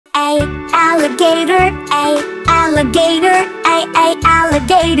A, alligator. A, alligator. A,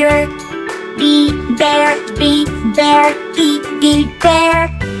 alligator. B, bear. B, bear. B, bear.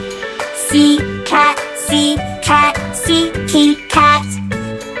 C, cat. C, cat. C, cat.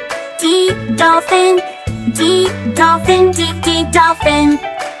 D, dolphin. D, dolphin. D, dolphin.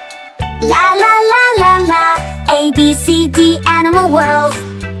 La la la la la. A, B, C, D, animal world.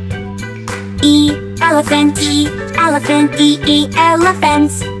 E, elephant. E, elephant. E,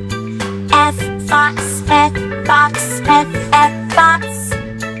 elephant. F, fox. F, fox. F, fox.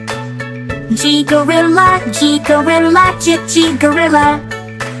 G, gorilla. G, gorilla. G, gorilla.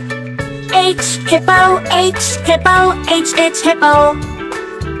 H, hippo. H, hippo. H, hippo.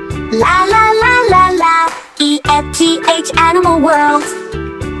 La la la la la. E, F, G, H, animal world.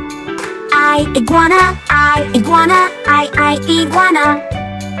 I, iguana. I, iguana. I, iguana.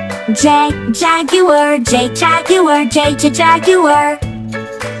 J, jaguar. J, jaguar. J, jaguar.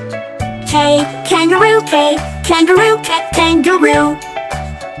 K, kangaroo. K, kangaroo. K, kangaroo.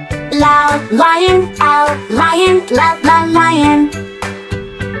 Lion. L, lion. La, lion.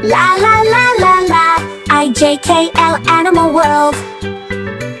 La la la la la. I, J, K, L, animal world.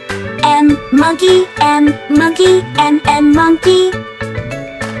 M, monkey. M, monkey. M, monkey.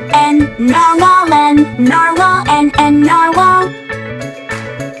 N, narwhal. N, narwhal. N, narwhal.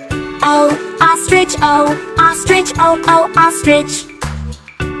 O, ostrich. O, ostrich. O, ostrich.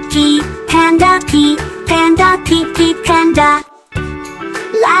 P, panda. P, panda. P, panda.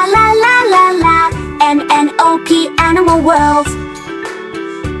 La la la la la. N, O, P, animal world.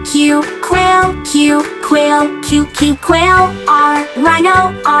 Q, quail. Q, quail. Q, quail. R,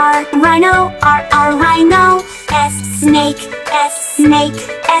 rhino. R, rhino. R, rhino. S, snake. S, snake.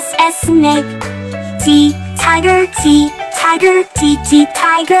 S, snake. T, tiger. T, tiger. T,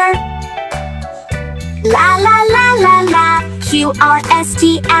 tiger. La la la la la. Q, R, S,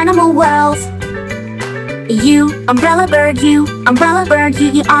 T, animal world. U, umbrella bird. U, umbrella bird.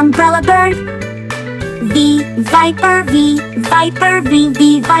 U, umbrella bird. V, viper. V, viper.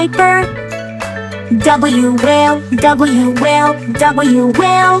 V, viper. W, whale. W, whale. W,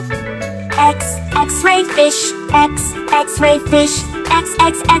 whale. X, X-ray fish. X, X-ray fish.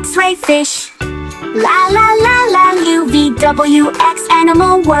 X, X-ray fish. La la la la. U, V, W, X,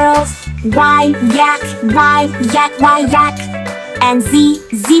 animal world. Y, yak. Y, yak. Y, yak. And Z,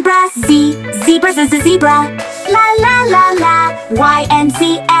 zebra. Z, zebra. Z, zebra. La la la la. Y and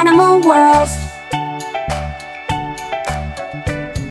Z, animal world.